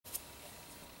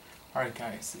Alright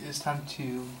guys, it is time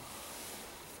to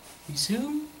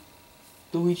resume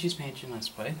Luigi's Mansion Let's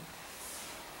Play.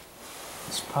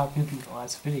 This is probably going to be the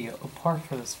last video apart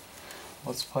for this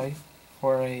Let's Play,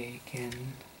 where I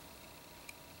can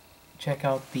check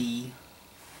out the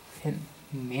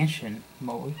mansion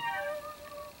mode.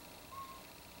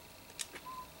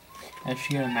 As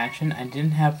you can imagine, I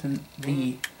didn't have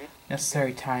the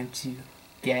necessary time to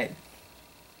get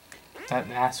that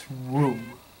last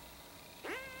room.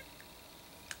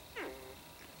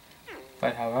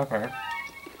 But however,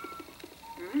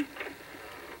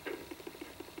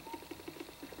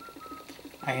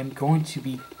 I am going to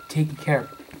be taking care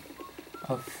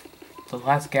of the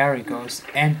last Gary Ghost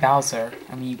and Bowser,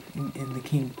 in the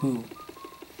King Boo,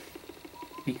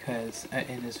 because,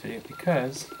 in this video,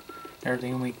 because they're the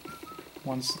only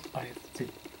ones I have to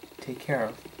take care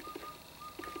of.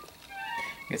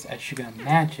 Because as you can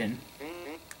imagine,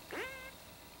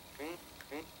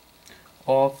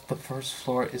 all of the first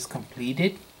floor is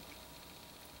completed.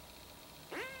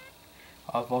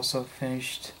 I've also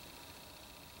finished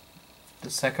the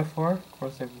second floor. Of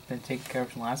course, I've been taking care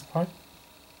of the last part.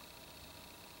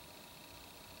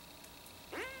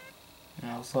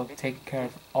 And I also have taken care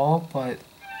of all but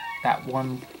that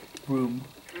one room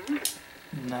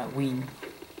in that wing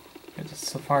where the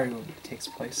safari room takes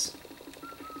place.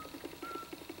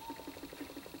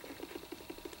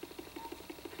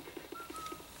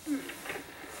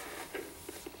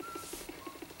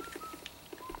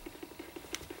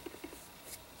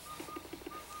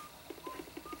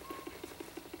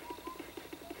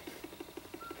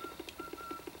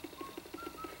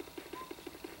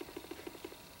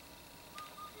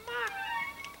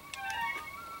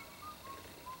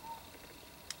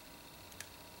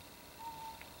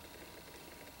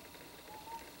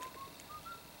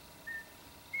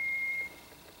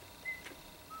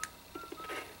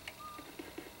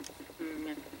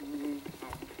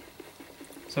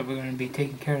 So we're going to be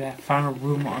taking care of that final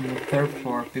room on the third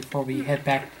floor before we head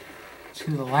back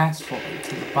to the last floor,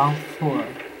 to the bottom floor,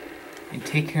 and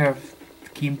take care of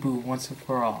King Boo once and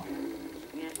for all.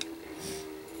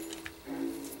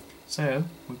 So,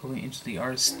 we're going into the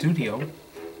artist studio,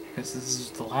 because this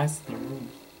is the last of the room.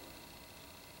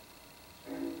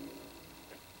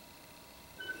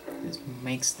 This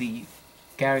makes the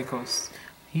Gary Ghost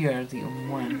here the only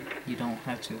one you don't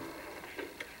have to.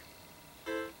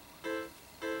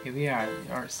 Here we are,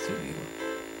 the art studio.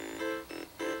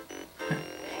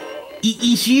 It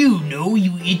is you, no?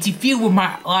 You interfere with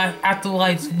my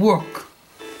afterlife's work.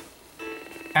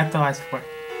 Afterlife's work.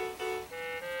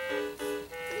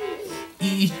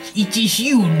 It is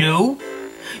you, no?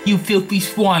 You filthy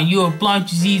swine, you're blind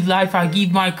to the life I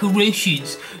give my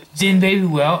creations. Then very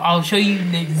well, I'll show you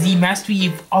the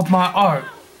mastery of my art.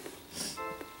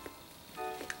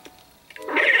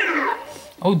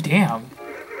 Oh, damn.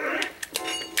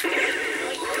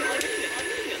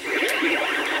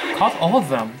 Caught all of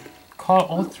them. Caught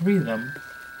all three of them.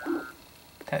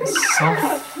 That is so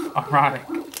ironic.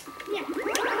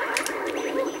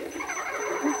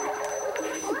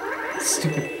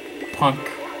 Stupid punk.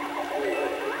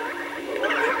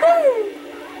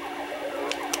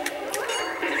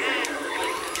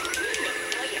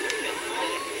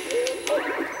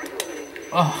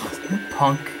 Oh,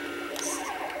 punk.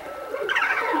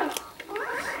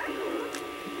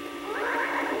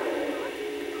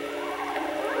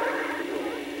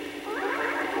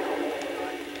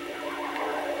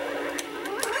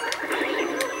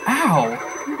 Ow!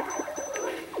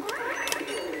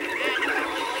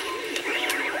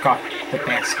 God, the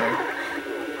bastard.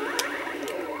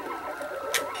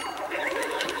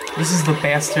 This is the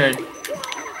bastard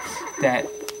that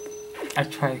I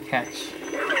try to catch.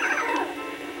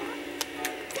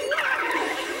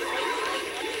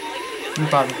 You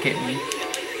about to get me.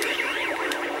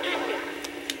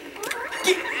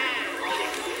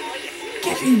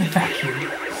 Get in the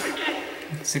vacuum.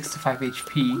 65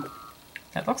 HP.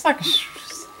 That looks like a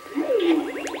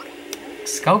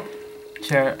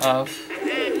sculpture of...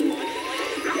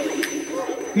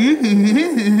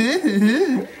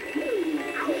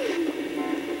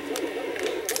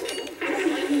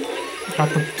 Got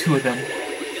the two of them.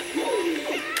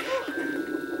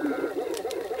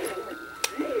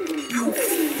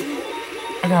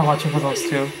 I gotta watch out for those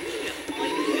two.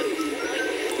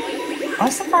 I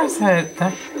was surprised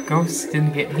that ghost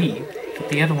didn't get me, but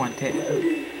the other one did.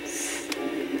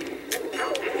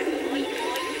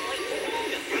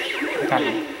 Got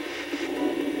him.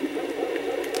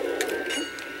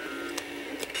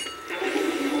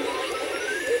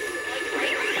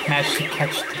 Managed to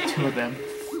catch the two of them.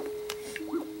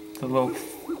 The little...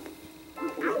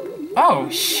 Oh,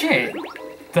 shit!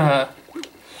 the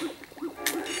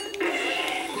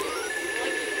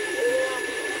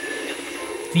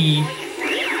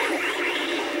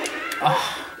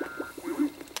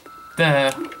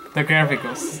the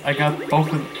graphics. I got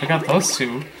I got those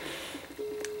two.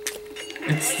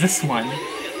 It's this one.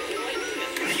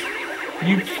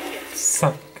 You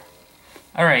suck.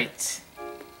 Alright.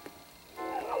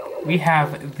 We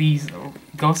have these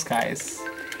ghost guys.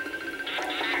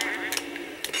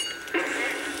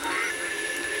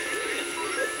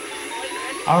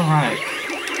 Alright.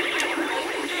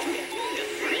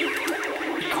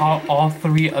 Call all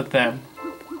three of them.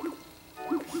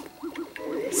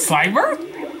 Slimer?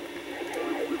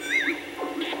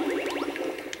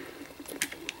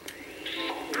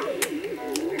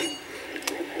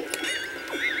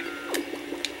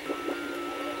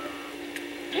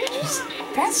 Just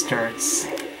bastards.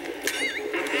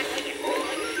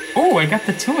 Oh, I got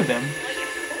the two of them.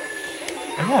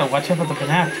 I gotta watch out for the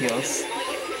banana peels.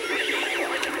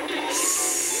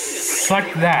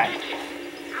 Suck that.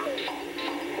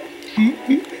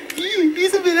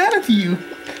 He's a banana peel.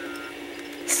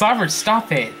 Slimer,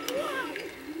 stop it.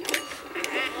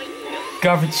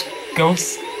 Garbage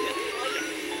ghost.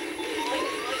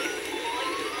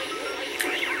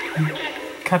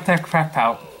 Cut that crap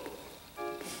out.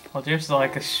 Well, there's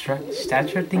like a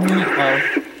stature thingy of...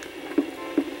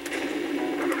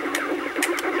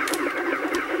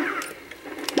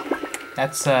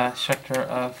 That's a structure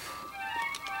of...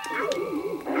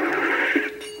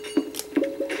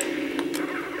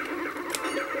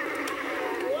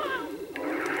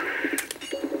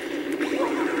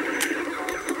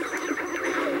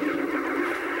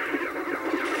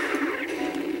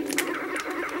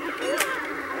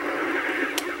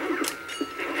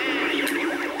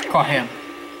 Call him.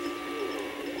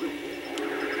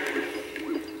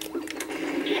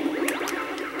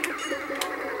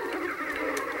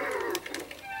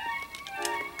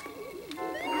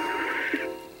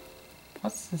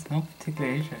 What's this? No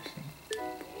particular interesting.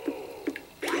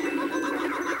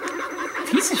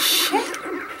 Piece of shit.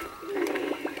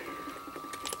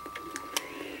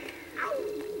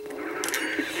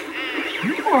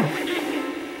 You are.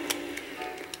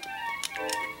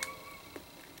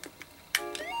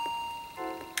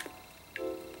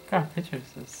 God, pictures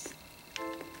this.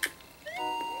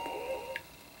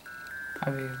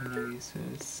 How do you even know these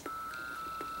is?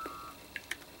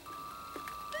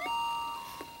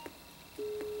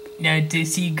 Now, do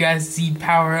you guys see the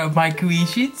power of my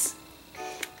creations?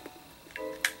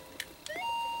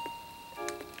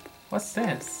 What's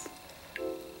this?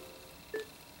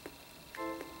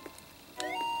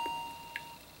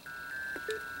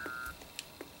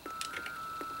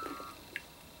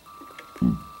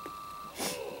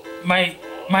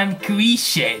 My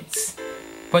creations.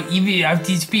 But even after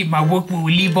this bit, my work will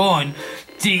live on.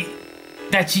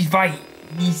 That is right.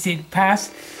 He said,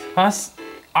 past us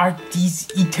are these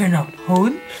eternal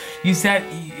home. You said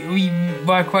we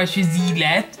my questions he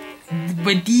left,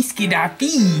 but these cannot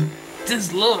be.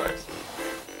 Just Lord.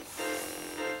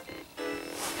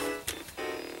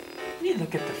 Let me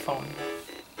look at the phone.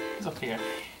 It's up here.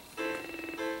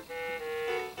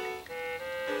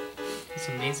 It's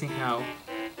amazing how.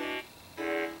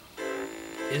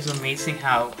 It's amazing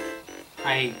how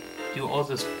I do all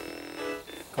this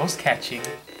ghost catching.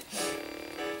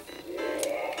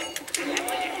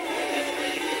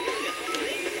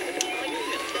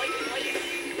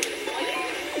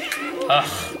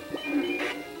 Ugh.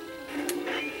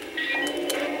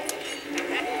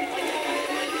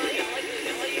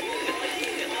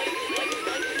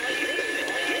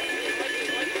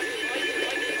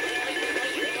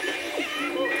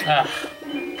 Ugh.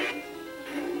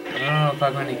 I don't know if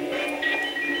I'm gonna...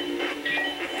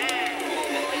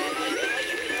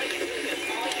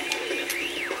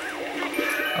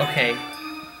 Okay.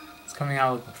 It's coming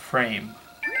out of the frame.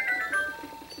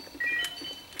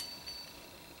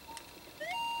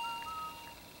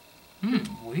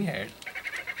 Weird.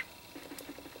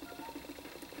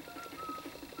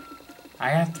 I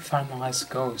have to find the last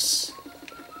ghost.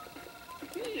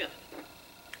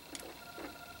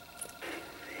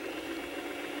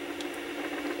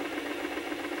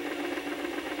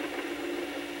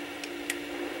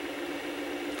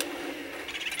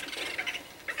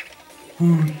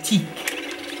 Boutique.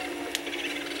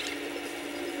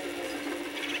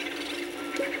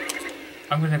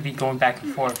 I'm gonna be going back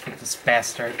and forth with this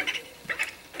bastard.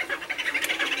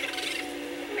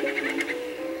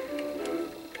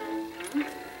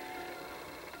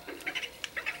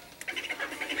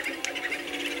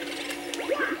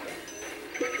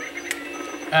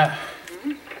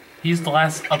 He's the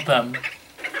last of them.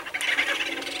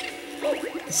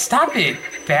 Stop it,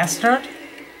 bastard!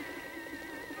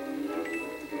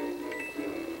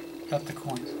 Got the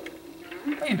coins.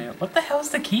 Wait a minute, what the hell is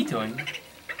the key doing?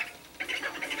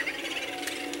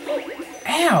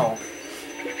 Ow!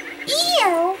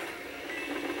 Ew!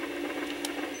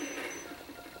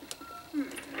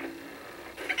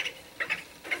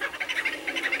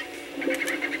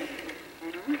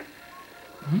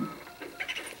 Hmm?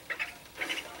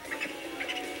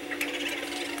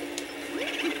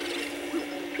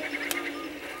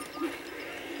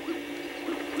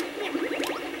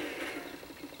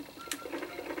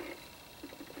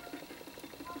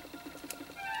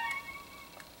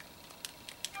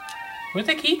 Where'd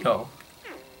the key go?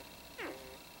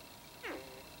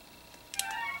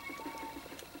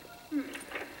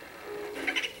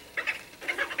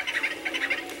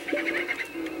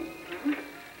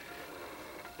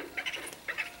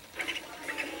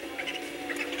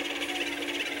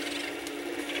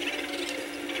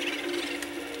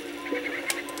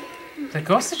 The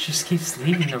ghost just keeps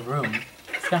leaving the room.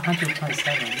 It's got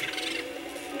 127.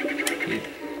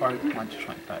 Or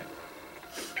 125.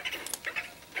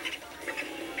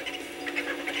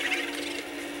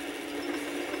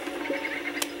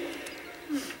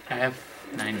 I have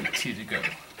 92 to go.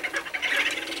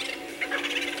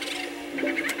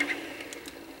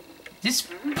 This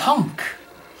punk!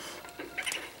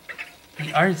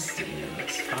 The artist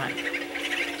looks fine.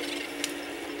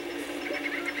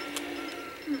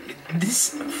 This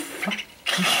fucking...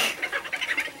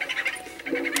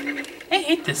 I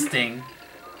hate this thing.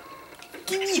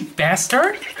 You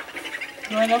bastard!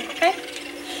 Do I look okay?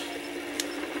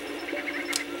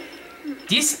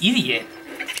 This idiot!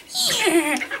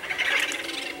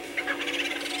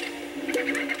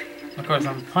 Of course,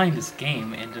 I'm playing this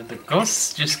game and the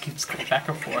ghost just keeps going back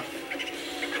and forth.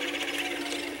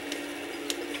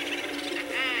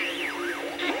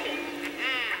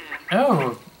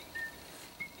 Oh!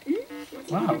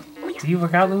 Wow. Do you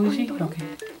work out, Luigi? Okay.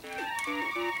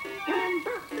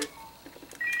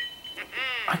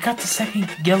 I got the second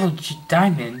yellow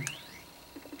diamond.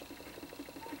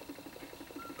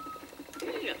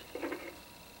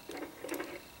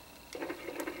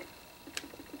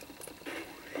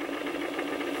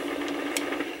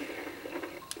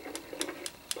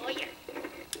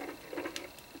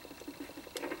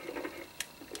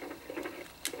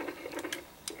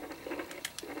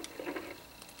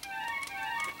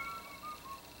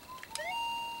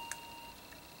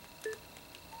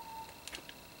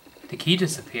 The key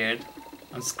disappeared.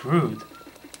 I'm screwed.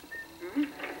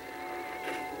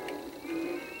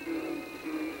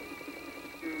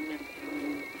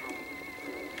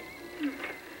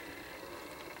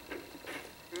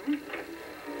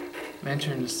 I'm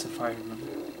entering the safari room.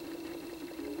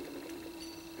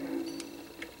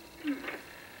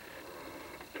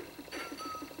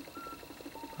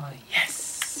 Oh,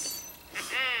 yes!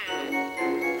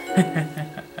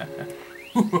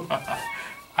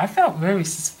 I felt very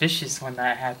suspicious when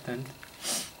that happened.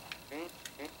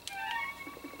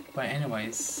 But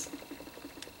anyways,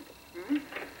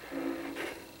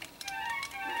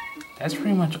 that's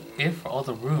pretty much it for all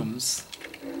the rooms.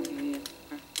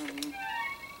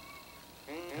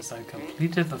 As I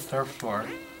completed the third floor,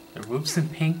 the roof's in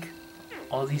pink,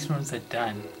 all these rooms are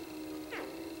done.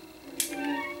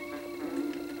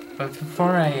 But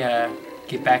before I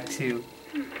get back to,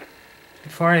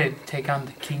 before I take on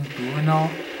the King Boo and all,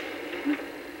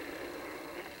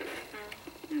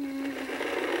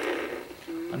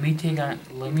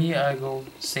 let me go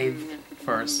save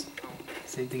first.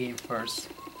 Save the game first.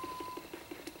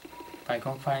 If I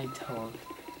go find Toad.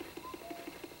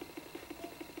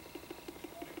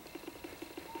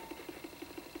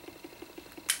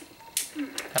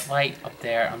 That light up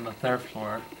there on the third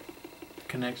floor,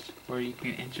 connects where you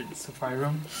can enter the safari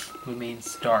room,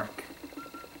 remains dark.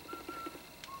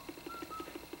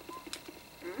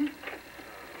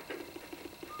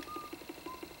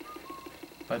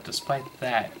 But despite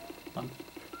that, of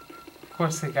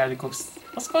course I gotta go.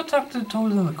 Let's go talk to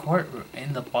Toad in the courtroom,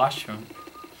 in the boss room.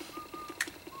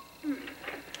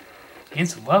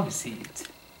 It's well received.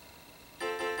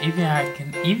 Even I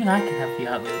can help you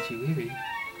out, Luigi.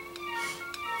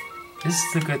 This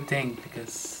is a good thing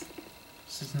because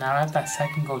since now I have that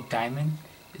second gold diamond,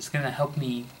 it's gonna help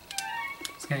me.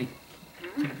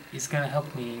 It's gonna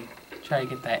help me try to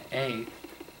get that A.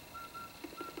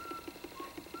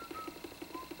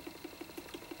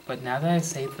 But now that I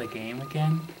saved the game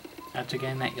again, after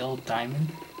getting that yellow diamond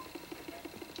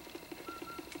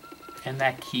and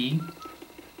that key,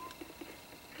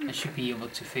 I should be able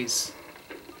to face.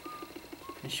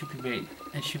 I should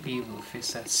be able to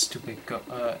face that stupid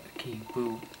King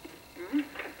Boo.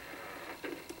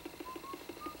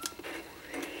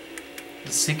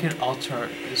 The secret altar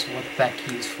is what that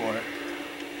key is for.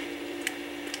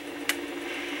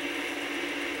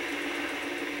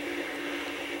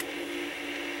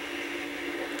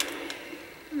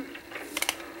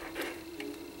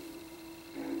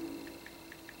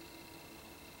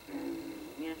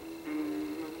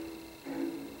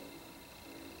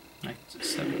 Like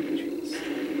 7 trees.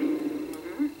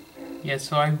 Yeah,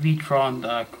 so I've redrawn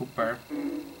Cooper.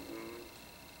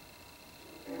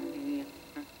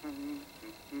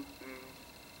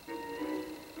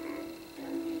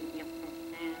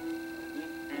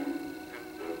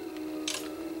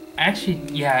 Actually,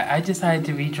 yeah, I decided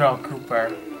to redraw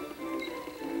Cooper.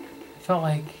 I felt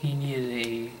like he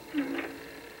needed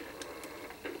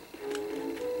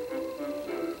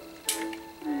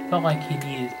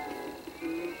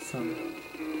some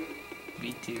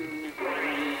redo.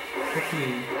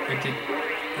 Hopefully, I did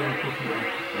improvement on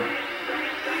Cooper.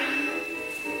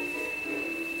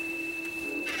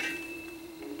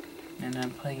 And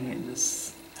I'm playing it in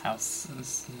this house.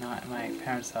 This is not my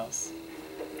parents' house.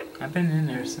 I've been in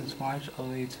there since March all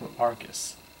the way to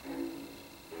August.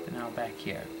 But now back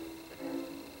here.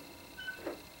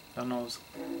 Don't know.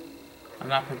 I'm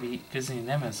not going to be visiting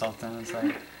them as often as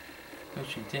I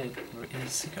actually did. We're in the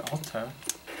secret altar.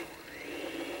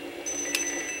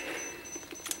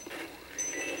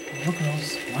 Oh, look at all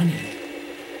this money.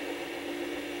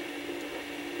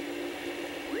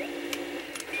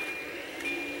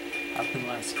 After the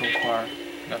last go car,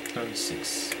 got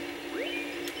 36.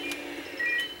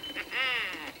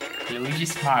 Luigi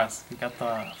Smiles, we got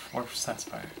the 4th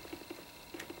Saspire.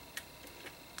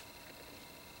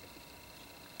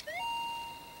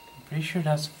 I'm pretty sure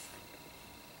that's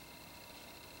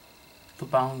the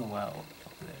bottom of the well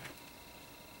up there.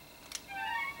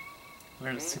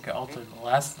 We're in the secret altar, the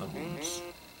last of the rooms.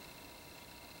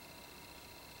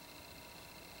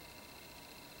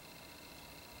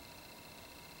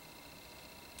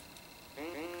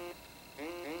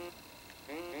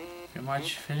 Pretty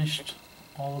much finished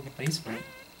all of the basement.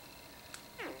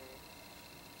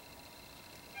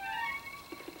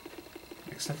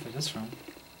 Except for this room.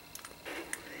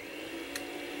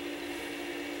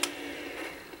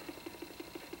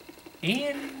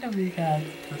 And we got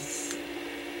this.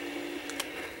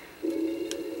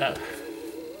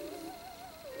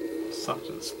 Such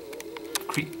as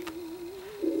creep.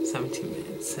 17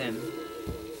 minutes in.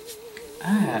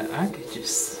 I could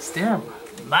just stare at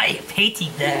my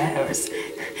painting the house.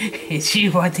 She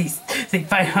what they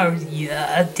find how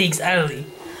takes utterly.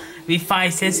 We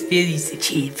find sensibilities to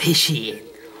change appreciate.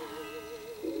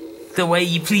 The way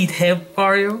you plead him,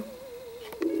 Mario.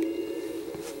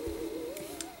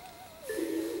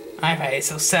 I find it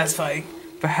so satisfying.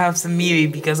 Perhaps immediately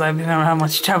because I remember how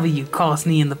much trouble you caused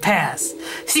me in the past.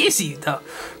 Seriously though,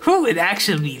 who would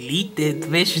actually lead the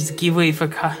vicious giveaway for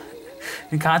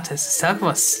the contest? Talk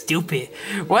about stupid.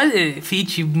 What did it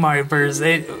feed you, Mario Brothers?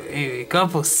 A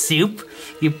cup of soup?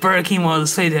 Your bird came all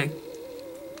this way to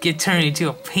get turned into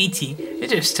a painting.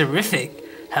 It's just terrific.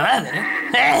 However,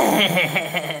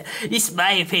 this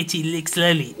Mario painting looks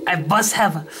lovely. I must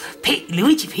have a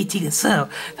Luigi painting as well.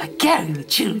 The gallery will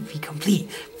truly be complete.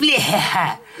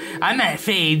 I'm not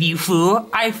afraid of you, fool.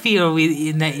 I feel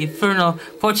in that infernal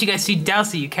Portuguese sweet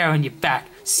dowser you carry on your back.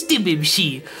 Stupid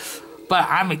machine. But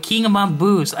I'm a king among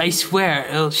boos. I swear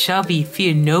it shall be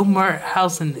fear no more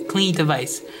house in the clean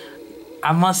device.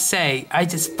 I must say, I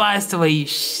despise the way you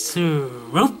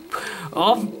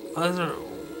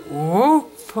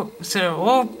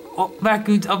back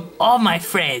of all my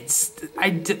friends.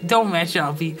 Don't mention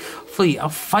I'll be free. I'll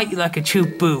fight you like a true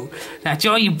boo. Now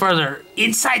join your brother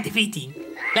inside the meeting.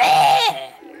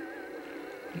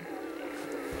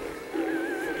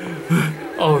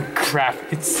 Oh crap!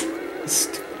 It's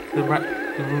the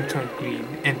room turned green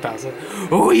and Bowser.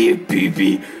 Oh yeah,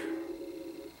 baby.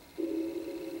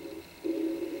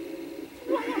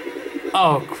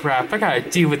 Oh crap! I gotta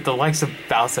deal with the likes of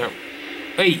Bowser.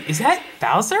 Wait, is that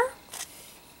Bowser?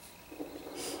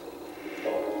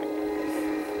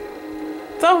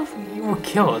 Though you will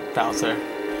kill it, Bowser.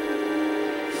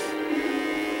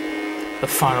 The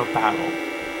final battle.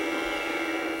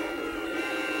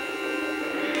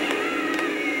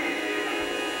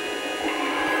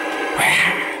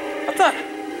 What the?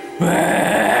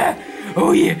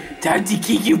 Oh yeah, time to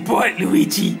kick your butt,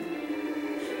 Luigi.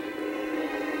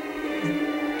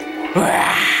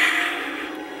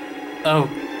 Oh,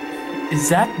 is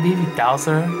that maybe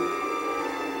Bowser?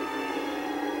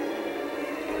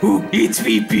 Oh, it's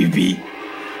me, baby.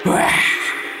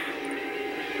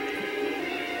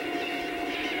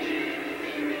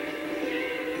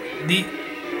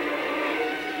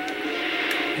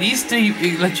 These three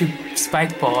electric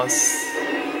spike balls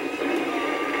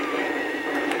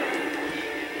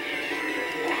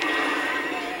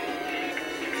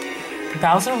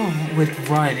Bowser would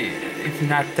run if you're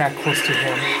not that close to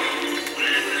him.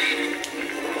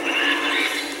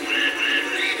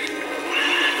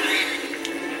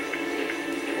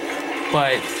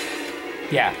 But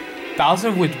yeah,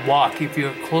 Bowser would walk. If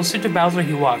you're closer to Bowser,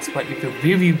 he walks. But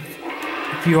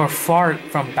if you are far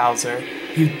from Bowser,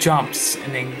 he jumps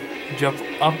and then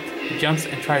jumps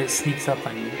and tries to sneak up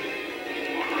on you.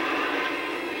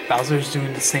 Bowser's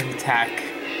doing the same attack.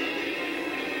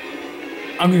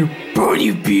 I'm gonna burn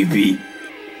you, BB!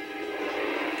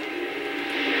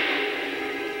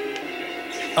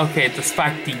 Okay, the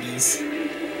spike thingies.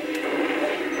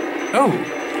 Oh!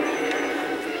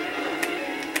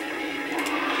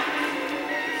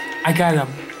 I got him.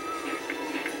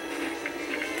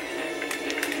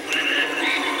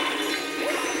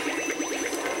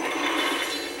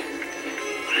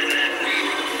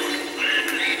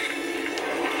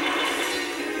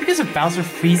 Because of Bowser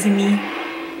freezing me,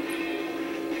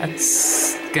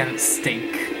 that's gonna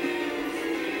stink.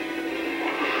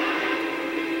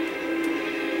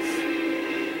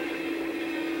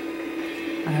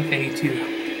 I have 82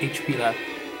 HP left.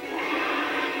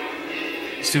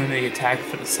 He's doing the attack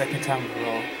for the second time in a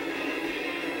row.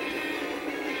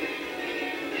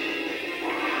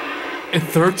 A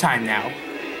third time now.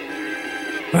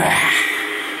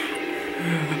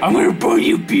 I'm gonna burn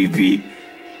you, BB!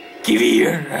 Give me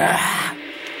here!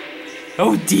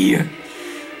 Oh dear!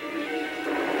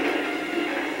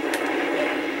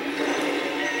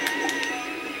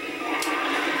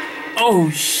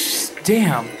 Oh,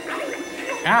 damn!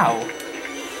 Ow!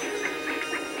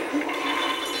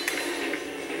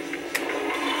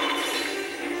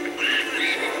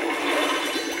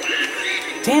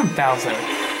 Damn, Bowser!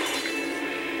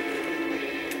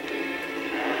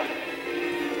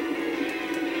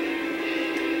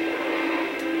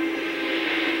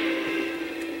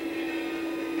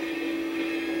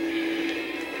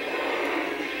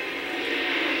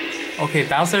 Okay,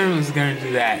 Bowser was gonna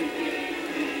do that.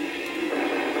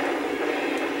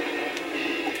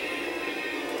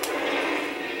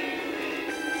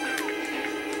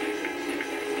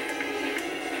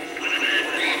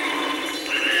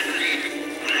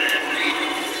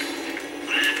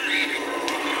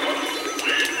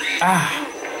 Ah!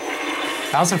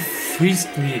 Bowser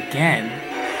freezed me again.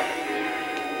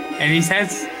 And he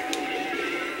says...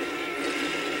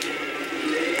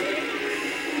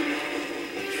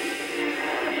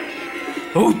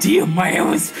 Oh dear, my head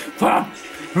was popped!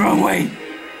 Wrong way!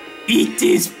 Eat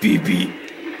this, BB!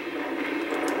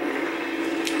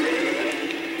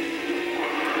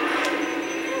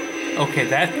 Okay,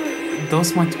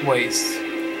 those went to waste.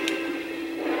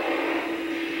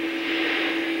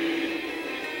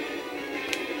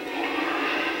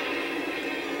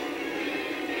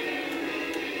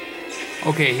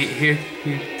 Okay,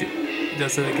 he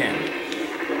does it again.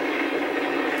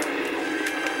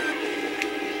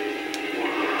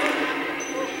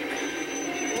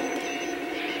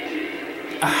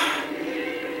 Ah.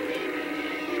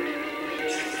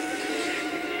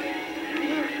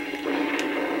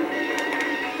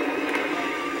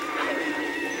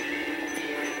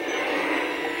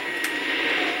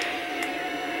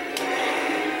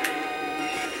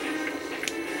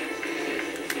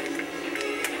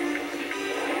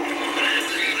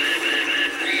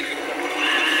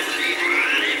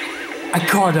 I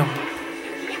caught him.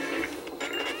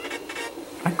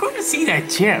 I couldn't see that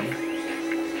gem.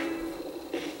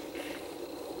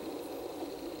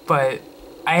 But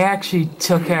I actually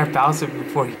took care of Bowser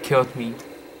before he killed me.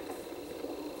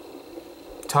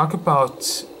 Talk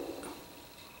about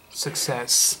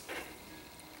success.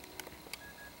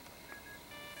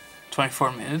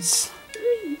 24 minutes.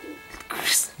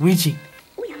 Luigi.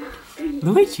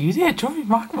 Luigi, you did a trophy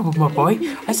remarkable, my boy.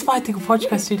 I survived the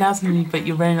Portugal 2000, but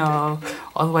you ran all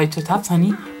the way to the top,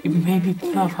 honey. You've been paying me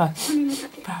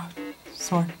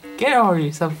smart. Get over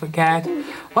yourself, cat.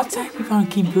 What time you found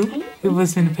King Boo? It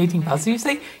was in the painting Bowser, you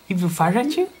say? He blew fire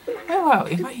at you? Oh, well,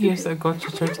 in my years of going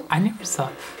to church, I never saw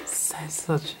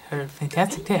such a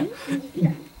fantastic tale.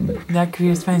 That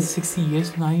career spent 60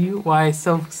 years now you. Why,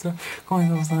 so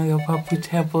going over something about blue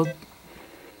temple.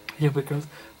 Girls.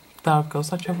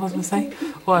 Ghost Watch, I was gonna say.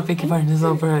 Well, I think if I this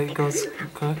over, it goes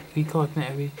we collecting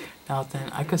every now and then.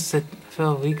 I could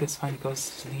fill a week as find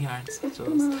ghosts in the yarns.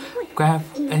 So grab,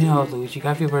 Luigi,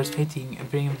 grab your bird's painting and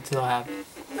bring him to the lab.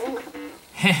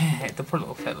 The poor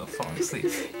little fellow falling asleep.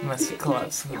 You must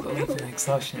collapse with a leap and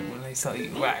exhaustion when they saw you.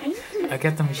 Right. I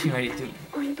got the machine ready to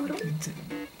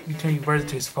return your bird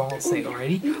to his formal state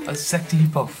already. I'll sector you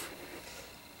both.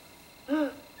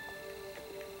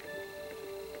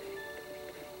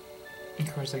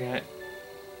 Of course I got it.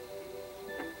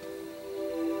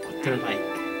 What they're like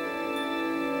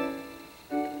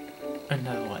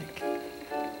another like.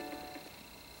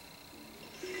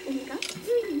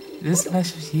 This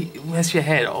mess your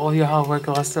head. All your hard work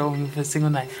lost over for a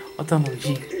single night. Well done,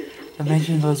 Luigi. The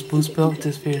mention of those boots built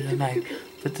disappeared in the night,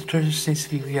 but the treasure stays to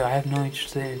be real. I have no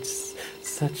interest in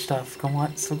such stuff. Go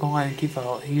on and keep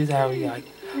out. Here's how we got.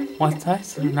 What's that?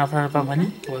 So you've never heard about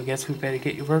money? Well, I guess we better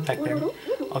get your bird back there.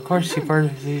 Of course, your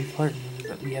bird is really important.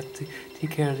 That we have to take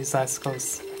care of these last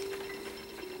ghosts.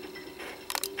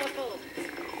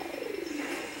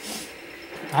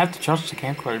 I have to charge the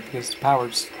camcorder because the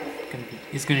power's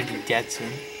gonna be dead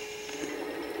soon.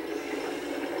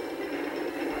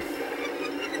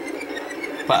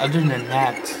 But other than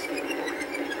that,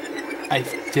 I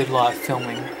did a lot of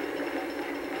filming.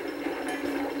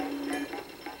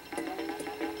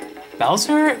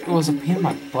 Bowser was a pain in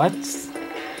my butt.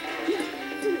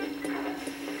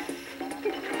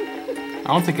 I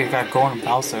don't think I got gold on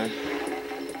Bowser.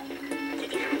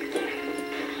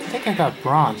 I think I got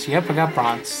bronze. Yep, I got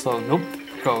bronze. So nope,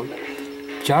 gold.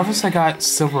 Jarvis I got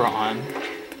silver on.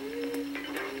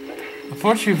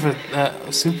 Unfortunately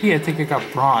for Soupy, I think I got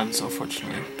bronze,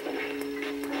 unfortunately.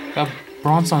 Got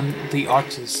bronze on the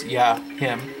artist. Yeah,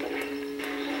 him.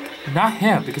 Not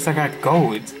him, because I got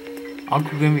gold.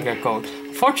 Uncle Gimmy got gold.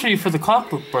 Unfortunately for the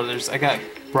Clockwork Brothers, I got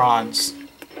bronze.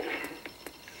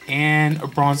 And a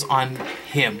bronze on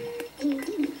him.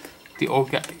 The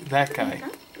old guy, that guy.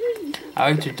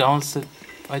 I like your donuts.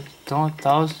 I don't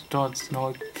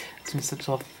know. It's been such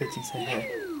a lovely 15 cent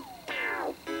hit.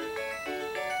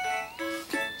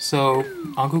 So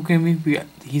Uncle Gimmy,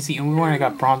 he's the only one I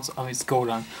got bronze on his gold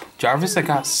on. Jarvis I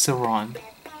got silver on.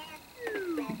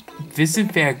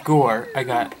 Vincent Van Gore I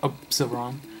got a silver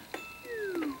on.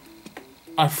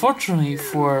 Unfortunately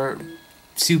for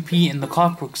Soupy and the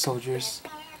Clockwork Soldiers,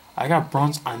 I got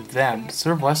bronze on them.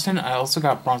 Sir Weston, I also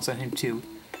got bronze on him too.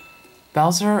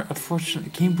 Bowser,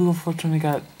 unfortunately, King Boo unfortunately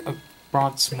got a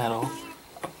bronze medal.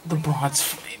 The bronze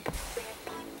flame.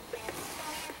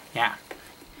 Yeah.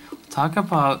 Talk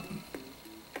about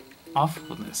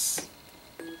awfulness.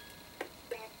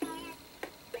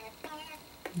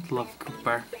 Love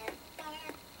Koopa.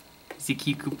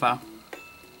 Ziki Koopa.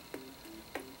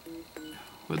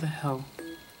 Where the hell?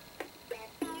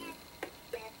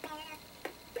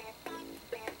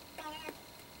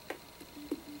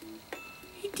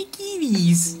 Hey, the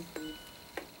kitties!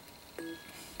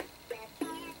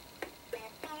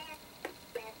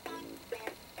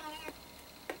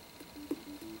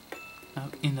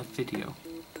 In the video.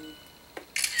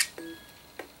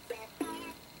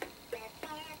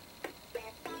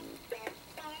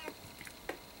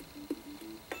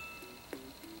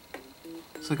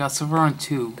 So I got silver on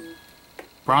 2,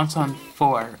 bronze on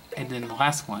 4, and then the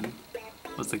last one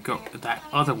was a gold. That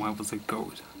other one was a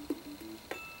gold.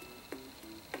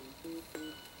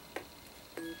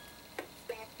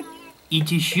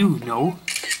 It is you, no?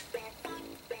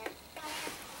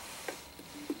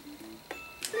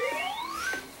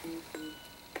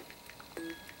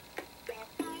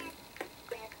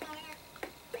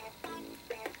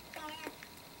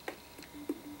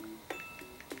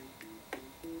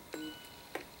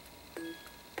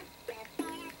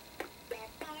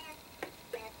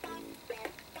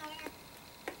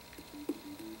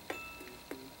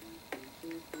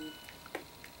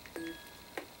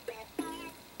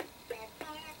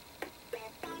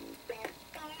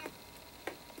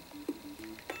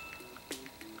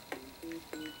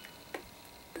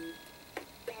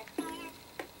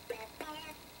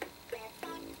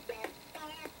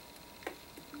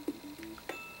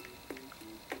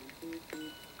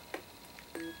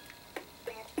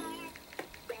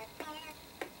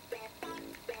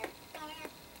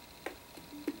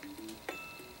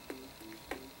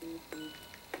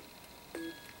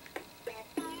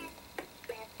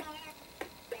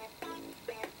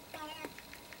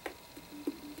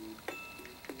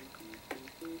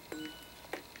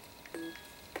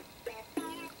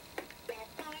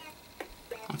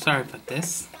 I'm sorry about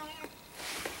this.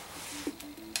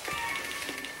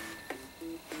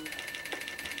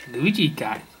 Luigi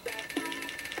got.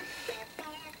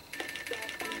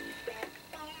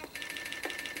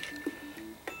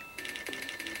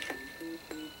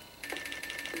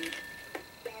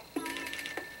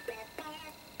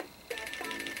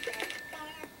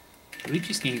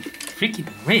 Luigi's getting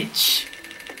freaking rich.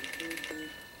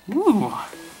 Ooh.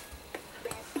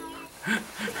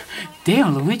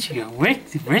 Damn, Luigi, you're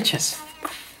rich as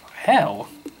hell.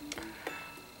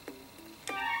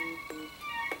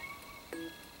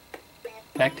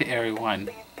 Back to Area 1,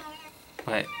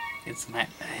 but it's a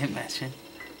hit mission.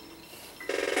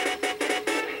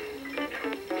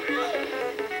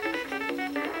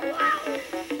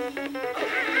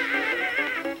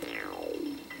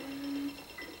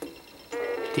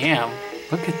 Damn,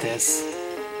 look at this.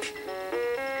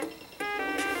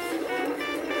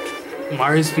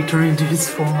 Mario's returning to his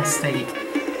former state.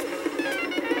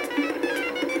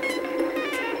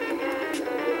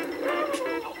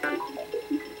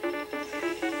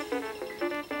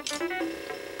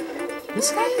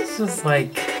 This guy is just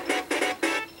like...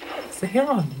 It's the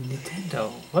hero of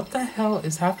Nintendo. What the hell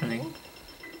is happening?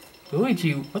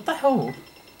 Luigi, what the hell?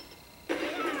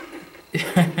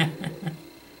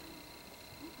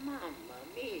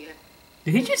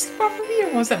 Did he just step off of me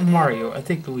or was that Mario? I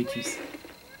think Luigi's.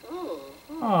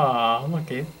 Aw,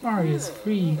 okay. Mario's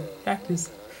free. Back to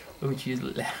his... Luigi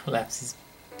laps his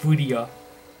booty off.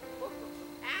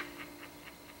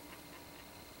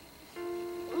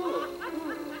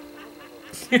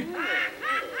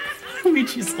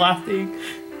 Luigi's laughing.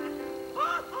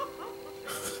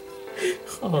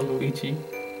 Oh, Luigi.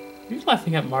 You're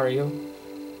laughing at Mario.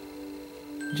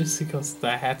 Just because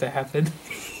that had to happen.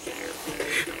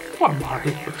 Poor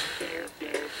Mario.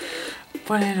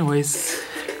 But anyways,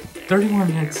 30 more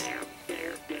minutes.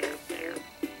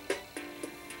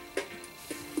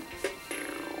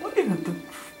 Look at the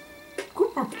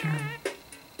Cooper turn.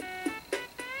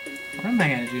 What am I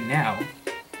gonna do now?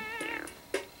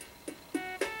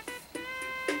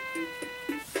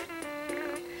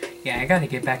 Yeah, I gotta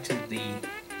get back to the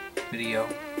video.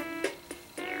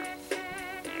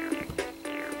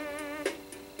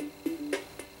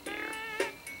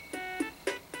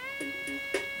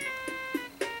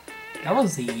 That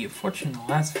was the fortunate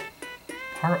last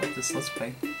part of this Let's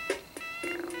Play.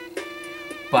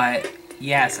 But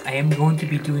yes, I am going to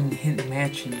be doing the Hidden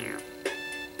Mansion,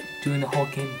 doing the whole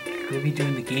game. We'll be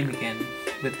doing the game again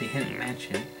with the Hidden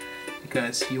Mansion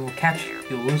because you'll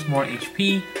lose more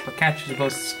HP, but capture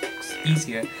goes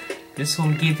easier. This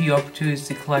will give you opportunities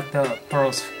to collect the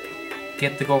pearls,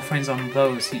 get the gold frames on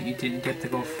those you didn't get the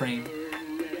gold frame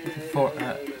before.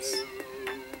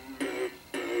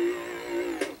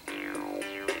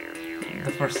 The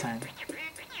first time.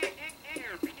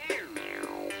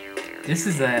 This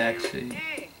is actually.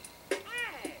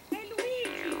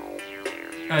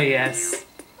 Oh yes.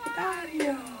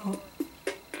 Mario.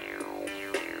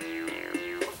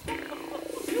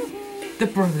 The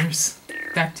brothers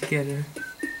back together.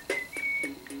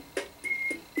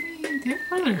 Man, they're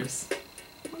brothers.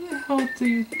 What the hell do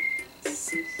you?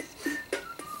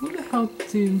 What the hell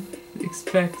do you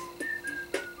expect?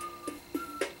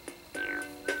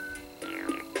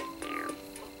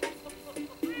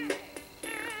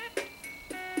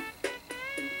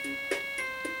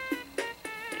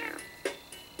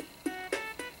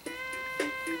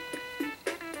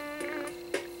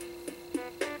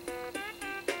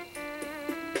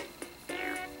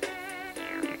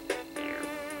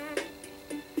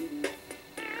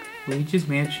 Luigi's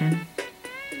Mansion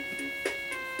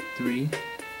 3.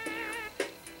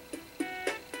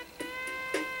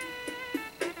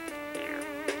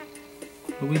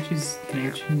 Luigi's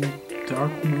Mansion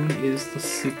Dark Moon is the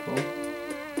sequel.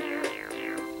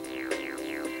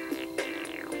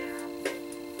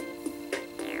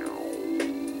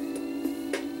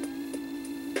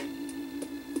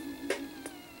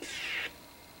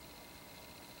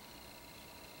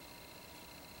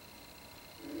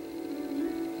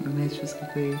 It's just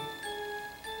complete.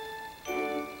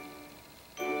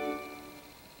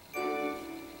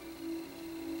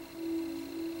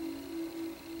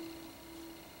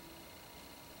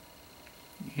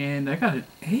 And I got it.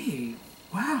 Hey,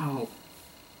 wow.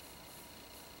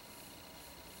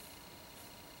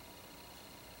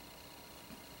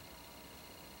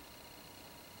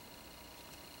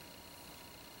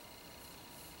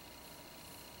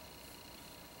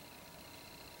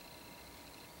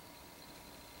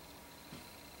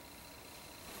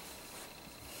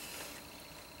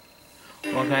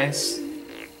 Well, guys,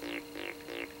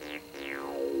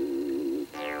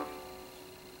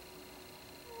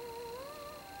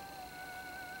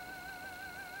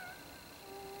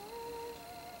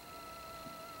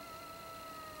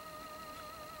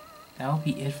 that'll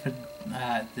be it for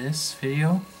this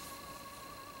video.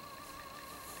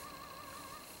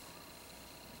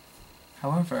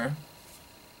 However,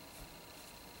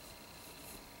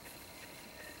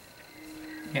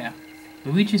 yeah.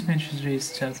 Luigi's Mansion 3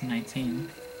 is 2019.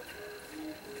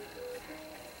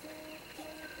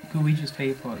 Luigi's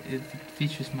Fable, it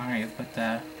features Mario,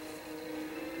 but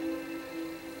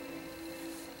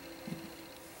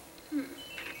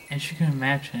as you can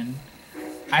imagine,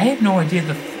 I have no idea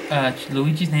the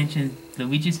Luigi's Mansion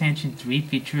 3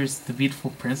 features the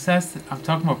beautiful princess. I'm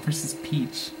talking about Princess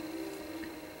Peach.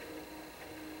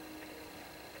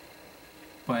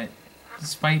 But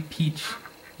despite Peach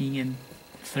being in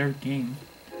third game,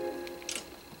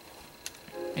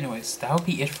 Anyways, that'll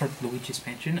be it for Luigi's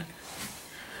Mansion.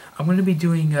 I'm gonna be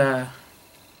doing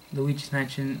Luigi's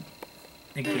Mansion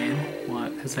again,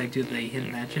 as I do the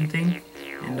Hidden Mansion thing,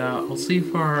 and I'll see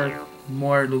you for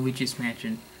more Luigi's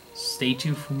Mansion. Stay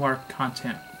tuned for more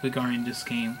content regarding this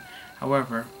game.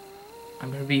 However,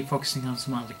 I'm gonna be focusing on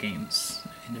some other games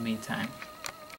in the meantime.